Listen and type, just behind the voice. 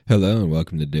Hello and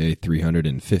welcome to day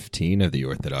 315 of the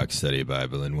Orthodox Study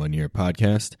Bible in 1 Year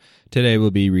podcast. Today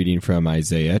we'll be reading from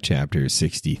Isaiah chapters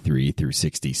 63 through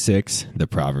 66, the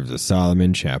Proverbs of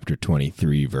Solomon chapter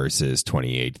 23 verses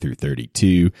 28 through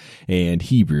 32, and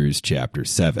Hebrews chapter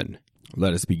 7.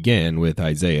 Let us begin with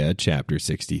Isaiah chapter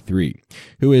 63.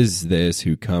 Who is this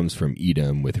who comes from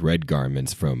Edom with red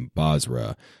garments from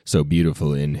Bozrah, so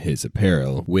beautiful in his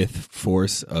apparel, with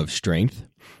force of strength?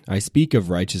 I speak of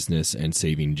righteousness and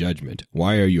saving judgment.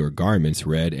 Why are your garments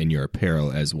red and your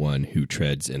apparel as one who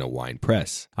treads in a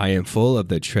winepress? I am full of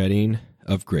the treading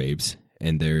of grapes,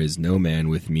 and there is no man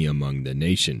with me among the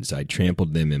nations. I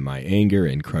trampled them in my anger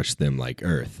and crushed them like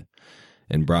earth,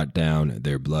 and brought down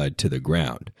their blood to the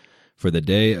ground. For the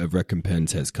day of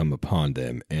recompense has come upon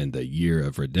them, and the year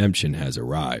of redemption has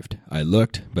arrived. I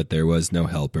looked, but there was no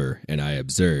helper, and I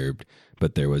observed,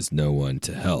 but there was no one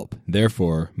to help.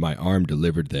 Therefore my arm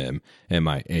delivered them, and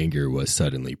my anger was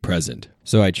suddenly present.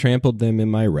 So I trampled them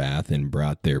in my wrath, and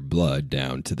brought their blood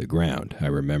down to the ground. I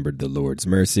remembered the Lord's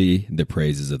mercy, the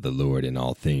praises of the Lord in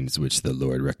all things which the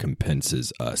Lord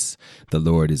recompenses us. The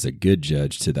Lord is a good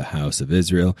judge to the house of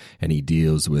Israel, and he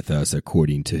deals with us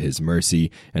according to his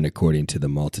mercy, and according to the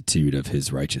multitude of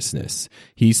his righteousness.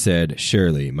 He said,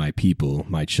 Surely my people,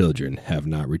 my children, have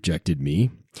not rejected me.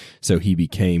 So he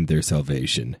became their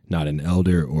salvation, not an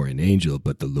elder or an angel,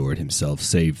 but the Lord himself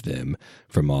saved them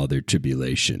from all their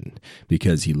tribulation,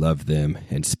 because he loved them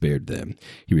and spared them.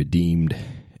 He redeemed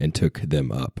and took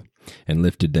them up, and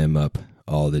lifted them up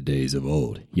all the days of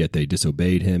old. Yet they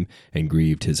disobeyed him and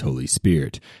grieved his Holy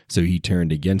Spirit. So he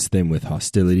turned against them with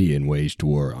hostility and waged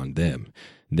war on them.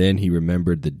 Then he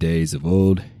remembered the days of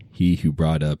old, he who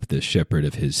brought up the shepherd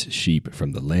of his sheep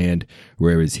from the land.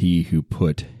 Where is he who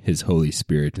put his Holy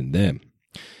Spirit in them?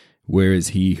 Where is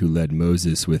he who led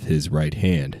Moses with his right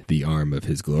hand, the arm of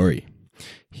his glory?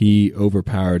 He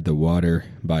overpowered the water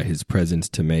by his presence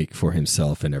to make for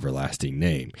himself an everlasting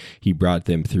name. He brought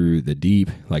them through the deep,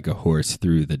 like a horse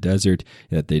through the desert,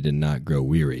 that they did not grow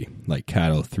weary. Like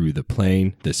cattle through the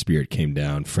plain, the Spirit came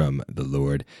down from the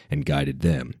Lord and guided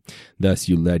them. Thus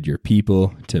you led your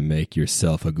people to make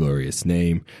yourself a glorious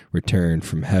name. Return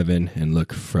from heaven and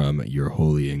look from your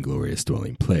holy and glorious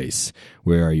dwelling place.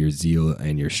 Where are your zeal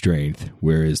and your strength?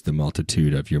 Where is the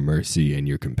multitude of your mercy and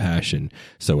your compassion,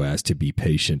 so as to be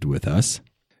patient with us?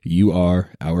 You are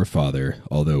our Father,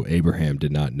 although Abraham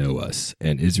did not know us,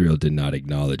 and Israel did not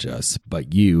acknowledge us.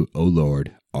 But you, O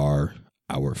Lord, are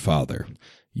our Father.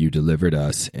 You delivered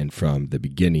us, and from the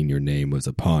beginning your name was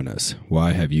upon us.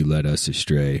 Why have you led us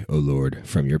astray, O Lord,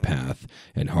 from your path,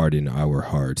 and hardened our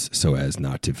hearts so as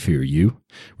not to fear you?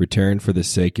 Return for the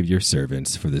sake of your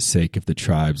servants, for the sake of the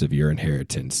tribes of your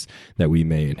inheritance, that we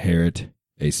may inherit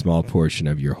a small portion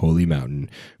of your holy mountain.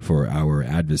 For our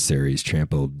adversaries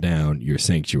trampled down your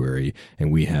sanctuary,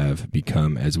 and we have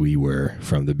become as we were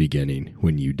from the beginning,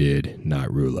 when you did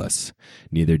not rule us.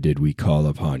 Neither did we call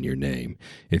upon your name.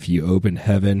 If you open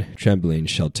heaven, trembling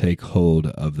shall take hold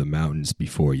of the mountains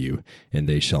before you, and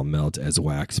they shall melt as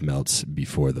wax melts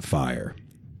before the fire.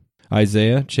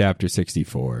 Isaiah chapter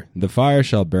 64. The fire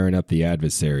shall burn up the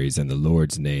adversaries, and the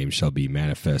Lord's name shall be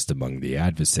manifest among the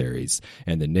adversaries,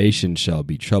 and the nations shall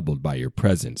be troubled by your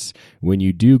presence. When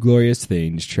you do glorious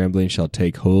things, trembling shall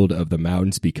take hold of the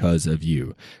mountains because of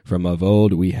you. From of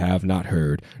old we have not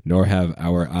heard, nor have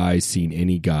our eyes seen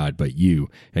any God but you,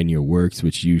 and your works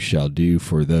which you shall do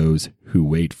for those who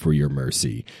wait for your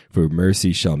mercy. For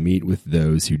mercy shall meet with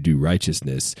those who do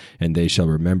righteousness, and they shall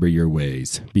remember your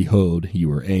ways. Behold, you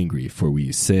were angry, for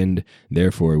we sinned,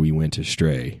 therefore we went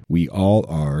astray. We all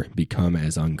are become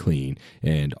as unclean,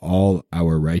 and all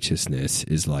our righteousness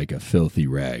is like a filthy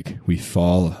rag. We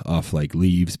fall off like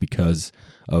leaves because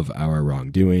of our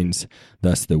wrongdoings.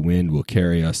 Thus the wind will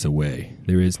carry us away.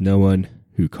 There is no one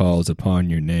who calls upon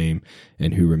your name,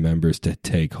 and who remembers to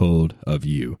take hold of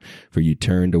you. For you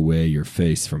turned away your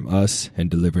face from us, and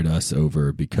delivered us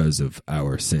over because of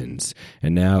our sins.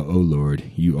 And now, O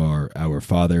Lord, you are our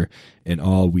Father, and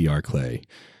all we are clay,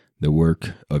 the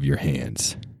work of your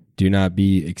hands. Do not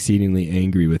be exceedingly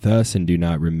angry with us, and do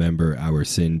not remember our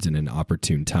sins in an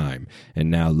opportune time.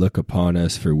 And now look upon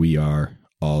us, for we are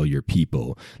all your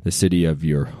people. The city of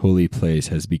your holy place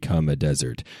has become a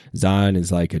desert. Zion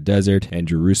is like a desert, and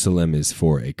Jerusalem is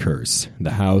for a curse.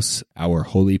 The house, our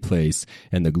holy place,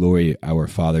 and the glory our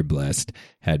father blessed,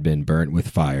 had been burnt with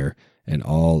fire, and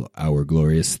all our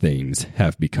glorious things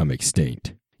have become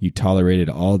extinct. You tolerated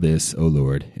all this, O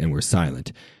Lord, and were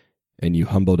silent, and you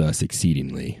humbled us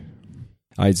exceedingly.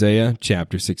 Isaiah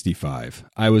chapter 65.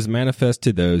 I was manifest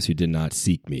to those who did not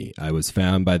seek me. I was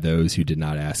found by those who did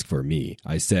not ask for me.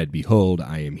 I said, Behold,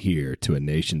 I am here, to a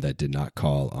nation that did not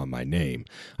call on my name.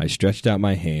 I stretched out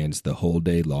my hands the whole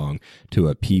day long to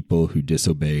a people who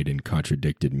disobeyed and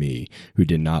contradicted me, who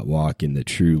did not walk in the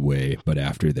true way, but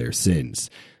after their sins.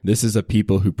 This is a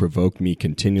people who provoke me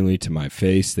continually to my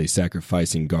face. They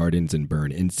sacrifice in gardens and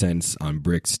burn incense on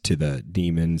bricks to the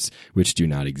demons which do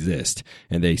not exist.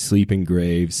 And they sleep in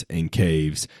graves and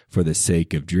caves for the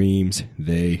sake of dreams.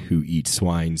 They who eat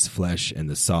swine's flesh and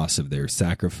the sauce of their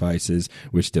sacrifices,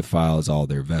 which defiles all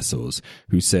their vessels.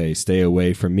 Who say, Stay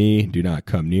away from me, do not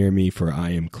come near me, for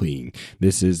I am clean.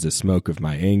 This is the smoke of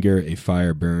my anger. A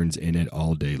fire burns in it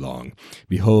all day long.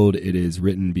 Behold, it is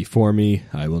written before me,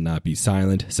 I will not be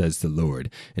silent, says the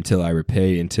Lord, until I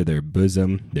repay into their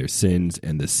bosom their sins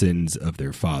and the sins of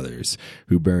their fathers,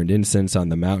 who burned incense on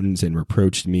the mountains and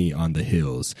reproached me on the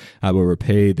hills. I will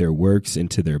repay their works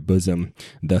into their bosom.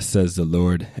 Thus says the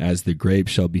Lord, as the grape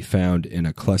shall be found in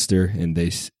a cluster, and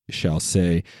they shall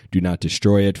say, Do not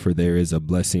destroy it, for there is a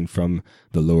blessing from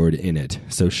the Lord in it.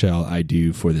 So shall I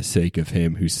do for the sake of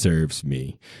him who serves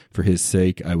me. For his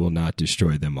sake I will not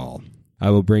destroy them all. I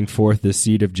will bring forth the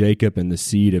seed of Jacob and the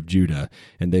seed of Judah,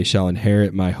 and they shall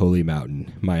inherit my holy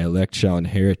mountain. My elect shall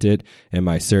inherit it, and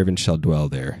my servants shall dwell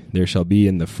there. There shall be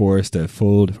in the forest a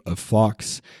fold of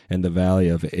flocks, and the valley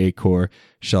of Achor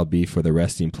shall be for the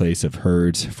resting place of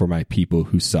herds for my people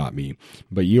who sought me.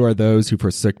 But you are those who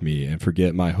forsook me and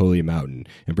forget my holy mountain,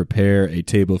 and prepare a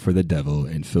table for the devil,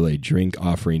 and fill a drink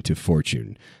offering to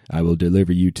fortune. I will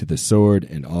deliver you to the sword,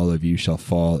 and all of you shall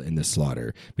fall in the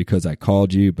slaughter, because I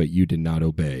called you, but you did not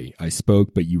obey. I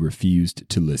spoke, but you refused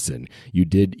to listen. You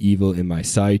did evil in my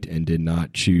sight, and did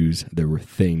not choose the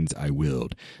things I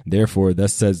willed. Therefore,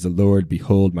 thus says the Lord,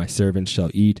 Behold, my servants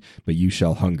shall eat, but you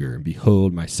shall hunger.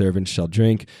 Behold, my servants shall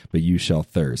drink, but you shall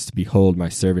thirst. Behold, my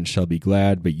servants shall be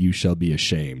glad, but you shall be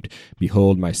ashamed.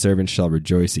 Behold, my servants shall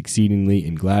rejoice exceedingly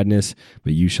in gladness,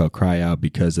 but you shall cry out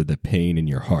because of the pain in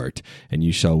your heart, and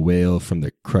you shall wail from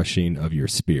the crushing of your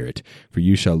spirit. For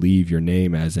you shall leave your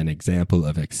name as an example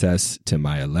of excess to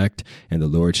my elect, and the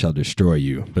Lord shall destroy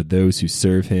you. But those who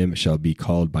serve him shall be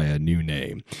called by a new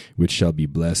name, which shall be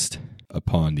blessed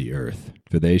upon the earth.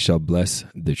 For they shall bless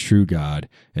the true God,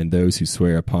 and those who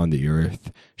swear upon the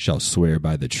earth shall swear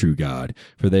by the true God.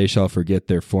 For they shall forget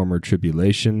their former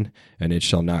tribulation, and it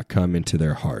shall not come into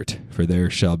their heart. For there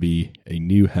shall be a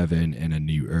new heaven and a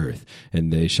new earth,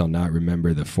 and they shall not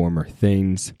remember the former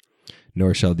things,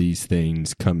 nor shall these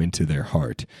things come into their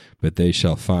heart. But they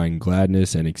shall find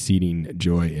gladness and exceeding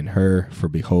joy in her. For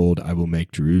behold, I will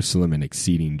make Jerusalem an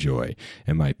exceeding joy,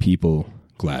 and my people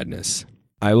gladness.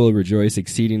 I will rejoice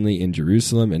exceedingly in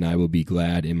Jerusalem, and I will be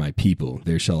glad in my people.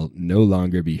 There shall no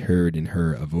longer be heard in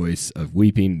her a voice of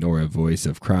weeping, nor a voice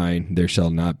of crying. There shall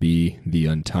not be the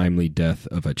untimely death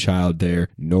of a child there,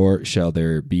 nor shall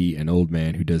there be an old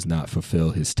man who does not fulfill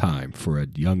his time. For a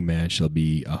young man shall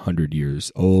be 100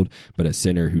 years old, but a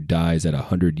sinner who dies at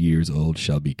 100 years old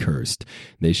shall be cursed.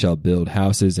 They shall build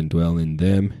houses and dwell in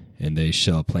them, and they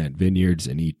shall plant vineyards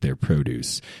and eat their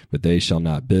produce. But they shall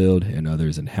not build, and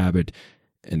others inhabit,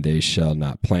 and they shall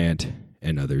not plant,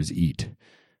 and others eat.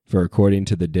 For according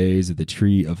to the days of the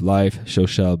tree of life, so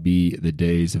shall be the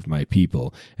days of my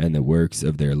people, and the works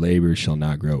of their labor shall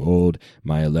not grow old.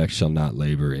 My elect shall not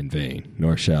labor in vain,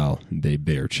 nor shall they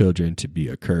bear children to be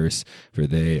a curse, for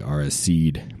they are a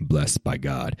seed blessed by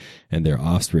God, and their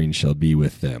offspring shall be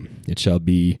with them. It shall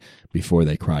be, before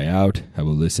they cry out, I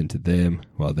will listen to them.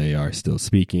 While they are still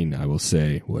speaking, I will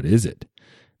say, What is it?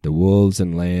 The wolves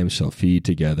and lambs shall feed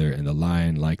together, and the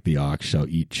lion like the ox shall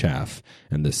eat chaff,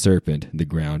 and the serpent the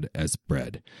ground as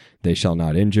bread. They shall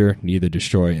not injure, neither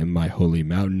destroy in my holy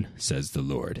mountain, says the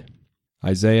Lord.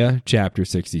 Isaiah chapter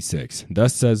 66.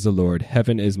 Thus says the Lord,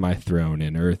 Heaven is my throne,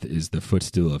 and earth is the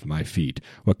footstool of my feet.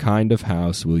 What kind of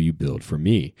house will you build for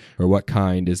me? Or what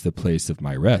kind is the place of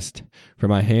my rest? For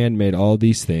my hand made all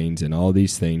these things, and all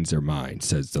these things are mine,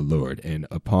 says the Lord. And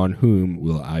upon whom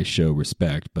will I show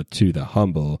respect, but to the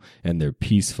humble and the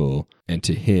peaceful, and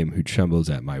to him who trembles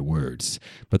at my words?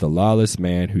 But the lawless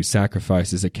man who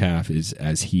sacrifices a calf is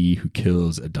as he who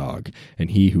kills a dog,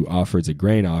 and he who offers a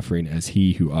grain offering as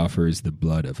he who offers the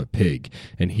blood of a pig,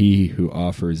 and he who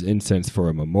offers incense for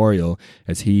a memorial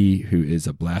as he who is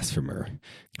a blasphemer.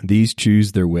 These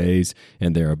choose their ways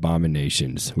and their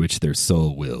abominations, which their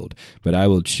soul willed. But I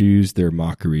will choose their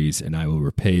mockeries, and I will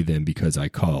repay them because I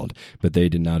called. But they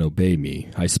did not obey me.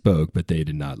 I spoke, but they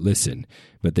did not listen.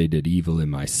 But they did evil in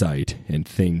my sight, and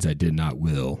things I did not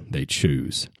will they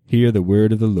choose. Hear the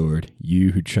word of the Lord,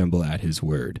 you who tremble at his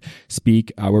word.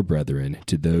 Speak, our brethren,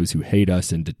 to those who hate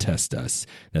us and detest us,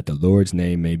 that the Lord's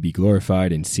name may be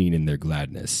glorified and seen in their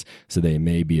gladness, so they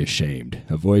may be ashamed.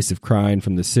 A voice of crying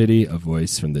from the city, a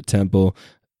voice from the temple.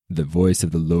 The voice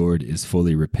of the Lord is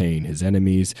fully repaying his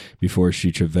enemies, before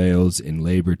she travails in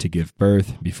labor to give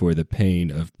birth, before the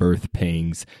pain of birth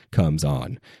pangs comes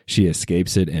on. She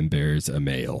escapes it and bears a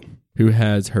male. Who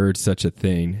has heard such a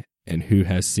thing? And who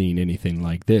has seen anything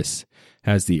like this?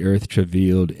 Has the earth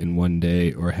travailed in one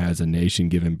day, or has a nation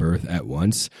given birth at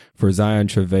once? For Zion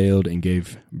travailed and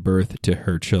gave birth to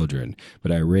her children.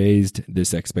 But I raised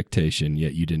this expectation,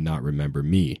 yet you did not remember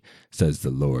me, says the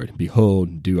Lord.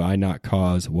 Behold, do I not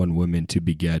cause one woman to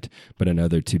beget, but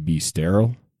another to be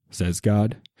sterile, says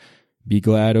God? Be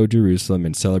glad, O Jerusalem,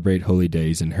 and celebrate holy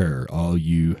days in her, all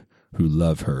you who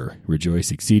love her.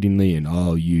 Rejoice exceedingly in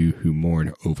all you who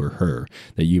mourn over her,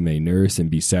 that you may nurse and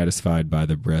be satisfied by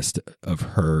the breast of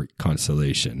her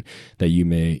consolation, that you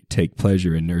may take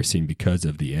pleasure in nursing because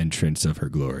of the entrance of her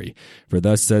glory. For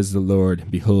thus says the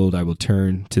Lord, behold, I will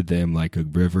turn to them like a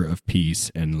river of peace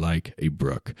and like a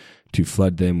brook, to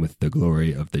flood them with the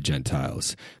glory of the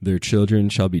Gentiles. Their children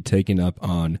shall be taken up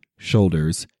on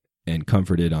shoulders and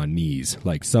comforted on knees.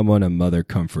 Like someone a mother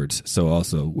comforts, so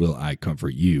also will I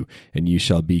comfort you, and you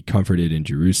shall be comforted in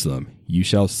Jerusalem. You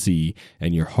shall see,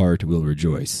 and your heart will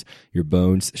rejoice. Your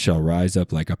bones shall rise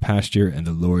up like a pasture, and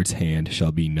the Lord's hand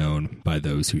shall be known by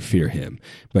those who fear him.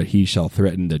 But he shall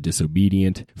threaten the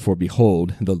disobedient. For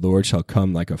behold, the Lord shall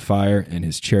come like a fire, and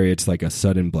his chariots like a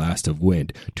sudden blast of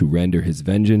wind, to render his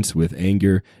vengeance with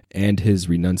anger, and his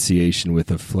renunciation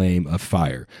with a flame of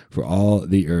fire. For all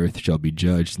the earth shall be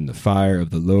judged in the fire of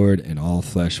the Lord, and all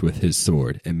flesh with his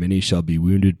sword, and many shall be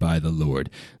wounded by the Lord.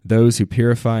 Those who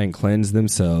purify and cleanse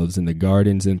themselves in the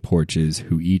gardens and porches,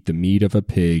 who eat the meat of a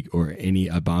pig or any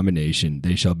abomination,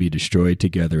 they shall be destroyed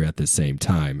together at the same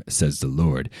time, says the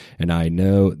Lord. And I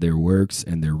know their works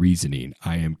and their reasoning.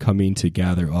 I am coming to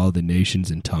gather all the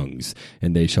nations and tongues,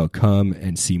 and they shall come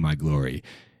and see my glory.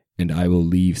 And I will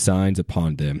leave signs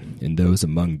upon them, and those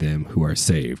among them who are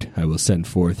saved. I will send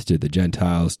forth to the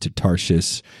Gentiles, to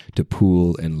Tarshish, to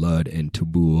Pool and Lud and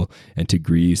Tubal, and to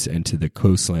Greece, and to the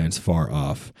coastlands far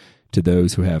off, to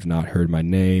those who have not heard my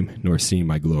name, nor seen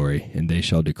my glory, and they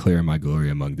shall declare my glory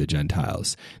among the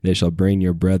Gentiles. They shall bring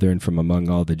your brethren from among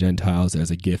all the Gentiles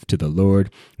as a gift to the Lord,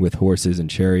 with horses and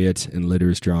chariots, and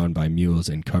litters drawn by mules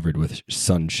and covered with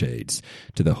sunshades,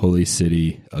 to the holy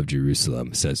city of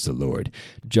Jerusalem, says the Lord.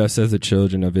 Just as the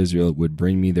children of Israel would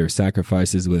bring me their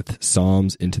sacrifices with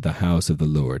psalms into the house of the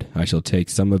Lord, I shall take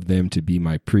some of them to be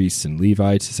my priests and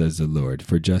Levites, says the Lord.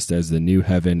 For just as the new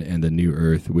heaven and the new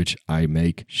earth which I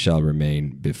make shall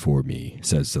remain before me,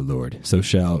 says the Lord, so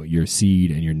shall your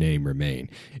seed and your name remain.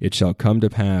 It shall come to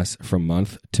pass from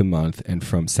month to month, and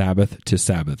from Sabbath to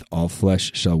Sabbath, all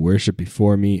flesh shall worship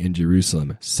before me in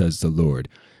Jerusalem, says the Lord.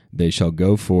 They shall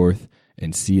go forth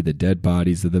and see the dead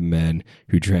bodies of the men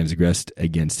who transgressed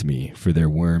against me, for their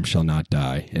worm shall not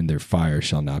die, and their fire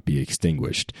shall not be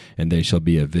extinguished, and they shall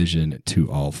be a vision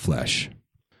to all flesh.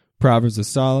 Proverbs of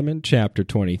Solomon, chapter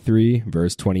 23,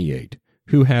 verse 28.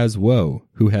 Who has woe?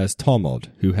 Who has tumult?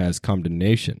 Who has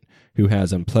condemnation? Who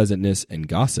has unpleasantness and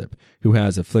gossip? Who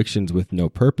has afflictions with no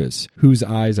purpose? Whose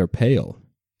eyes are pale?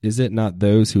 Is it not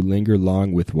those who linger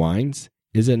long with wines?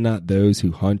 Is it not those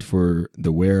who hunt for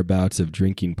the whereabouts of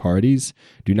drinking parties?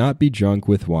 Do not be drunk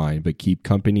with wine, but keep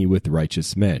company with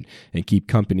righteous men, and keep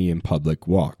company in public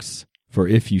walks. For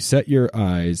if you set your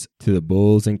eyes to the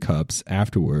bowls and cups,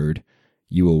 afterward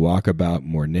you will walk about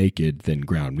more naked than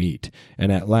ground meat.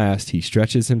 And at last he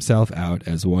stretches himself out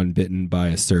as one bitten by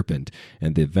a serpent,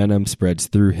 and the venom spreads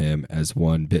through him as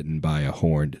one bitten by a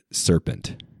horned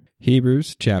serpent.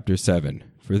 Hebrews chapter 7.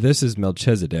 For this is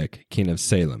Melchizedek, king of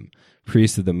Salem,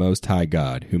 priest of the Most High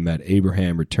God, who met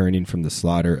Abraham returning from the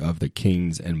slaughter of the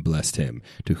kings and blessed him,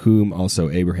 to whom also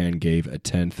Abraham gave a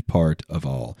tenth part of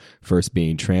all, first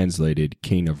being translated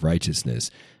king of righteousness,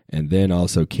 and then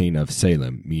also king of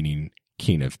Salem, meaning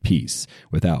king of peace,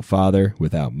 without father,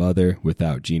 without mother,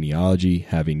 without genealogy,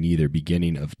 having neither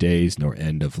beginning of days nor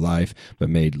end of life, but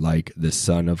made like the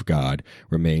Son of God,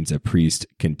 remains a priest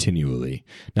continually.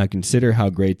 Now consider how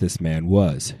great this man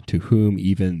was, to whom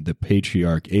even the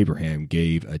patriarch Abraham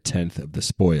gave a tenth of the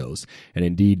spoils. And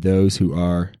indeed those who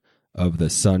are of the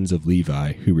sons of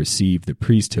Levi, who receive the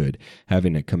priesthood,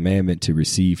 having a commandment to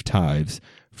receive tithes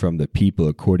from the people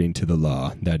according to the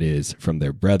law, that is, from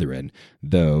their brethren,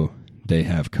 though they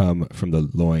have come from the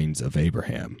loins of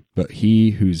Abraham. But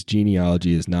he whose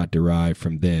genealogy is not derived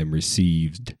from them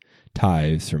received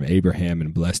tithes from Abraham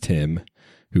and blessed him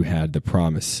who had the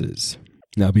promises.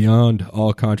 Now beyond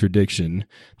all contradiction,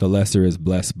 the lesser is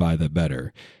blessed by the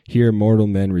better. Here mortal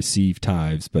men receive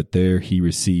tithes, but there he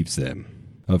receives them,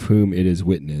 of whom it is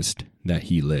witnessed that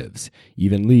he lives.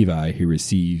 Even Levi, who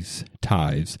receives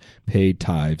tithes, paid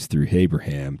tithes through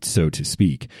Abraham, so to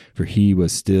speak, for he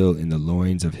was still in the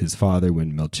loins of his father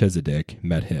when Melchizedek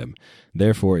met him.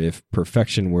 Therefore, if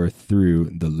perfection were through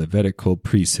the Levitical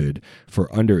priesthood,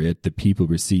 for under it the people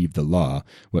received the law,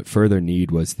 what further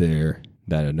need was there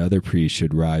that another priest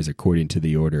should rise according to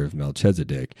the order of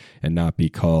Melchizedek, and not be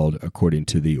called according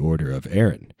to the order of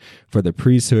Aaron? For the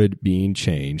priesthood being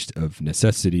changed, of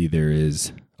necessity there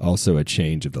is also a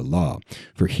change of the law.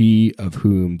 For he of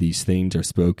whom these things are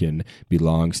spoken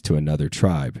belongs to another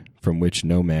tribe, from which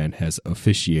no man has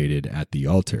officiated at the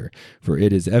altar. For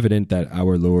it is evident that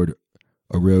our Lord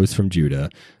arose from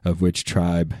Judah, of which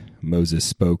tribe Moses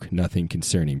spoke nothing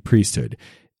concerning priesthood.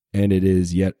 And it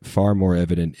is yet far more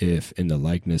evident if, in the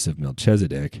likeness of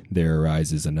Melchizedek, there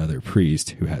arises another priest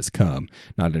who has come,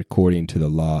 not according to the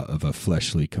law of a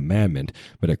fleshly commandment,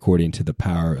 but according to the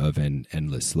power of an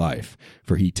endless life.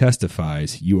 For he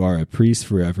testifies, "You are a priest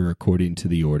forever according to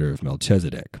the order of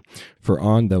Melchizedek." For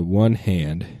on the one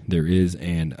hand, there is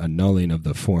an annulling of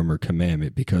the former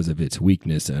commandment because of its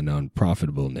weakness and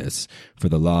unprofitableness, for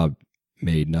the law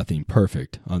made nothing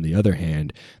perfect. On the other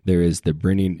hand, there is the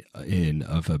bringing in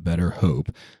of a better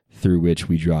hope, through which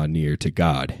we draw near to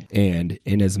God. And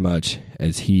inasmuch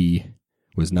as he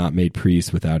was not made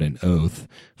priest without an oath,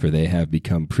 for they have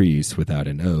become priests without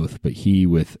an oath, but he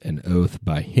with an oath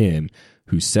by him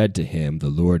who said to him, "The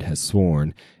Lord has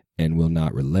sworn and will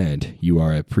not relent, you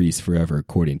are a priest forever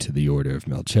according to the order of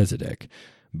Melchizedek."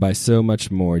 By so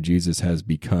much more Jesus has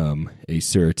become a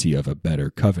surety of a better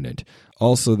covenant.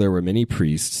 Also there were many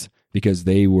priests, because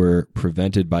they were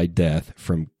prevented by death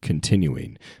from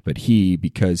continuing. But he,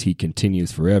 because he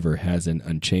continues forever, has an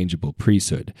unchangeable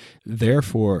priesthood.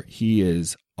 Therefore he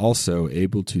is also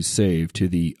able to save to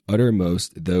the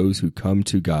uttermost those who come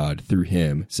to God through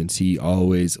him, since he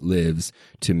always lives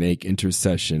to make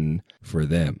intercession for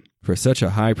them. For such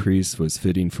a high priest was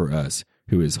fitting for us,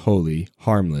 who is holy,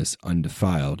 harmless,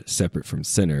 undefiled, separate from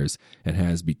sinners, and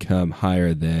has become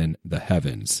higher than the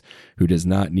heavens, who does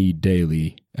not need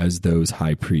daily, as those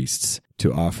high priests,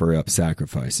 to offer up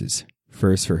sacrifices,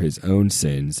 first for his own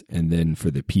sins, and then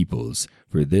for the people's.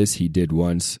 For this he did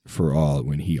once for all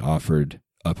when he offered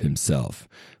up himself.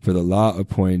 For the law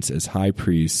appoints as high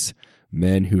priests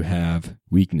men who have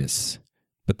weakness,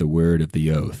 but the word of the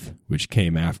oath, which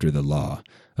came after the law,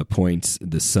 appoints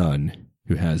the Son,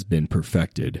 who has been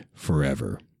perfected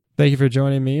forever. Thank you for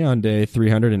joining me on day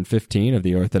 315 of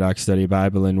the Orthodox Study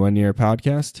Bible in 1 Year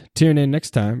podcast. Tune in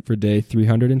next time for day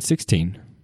 316.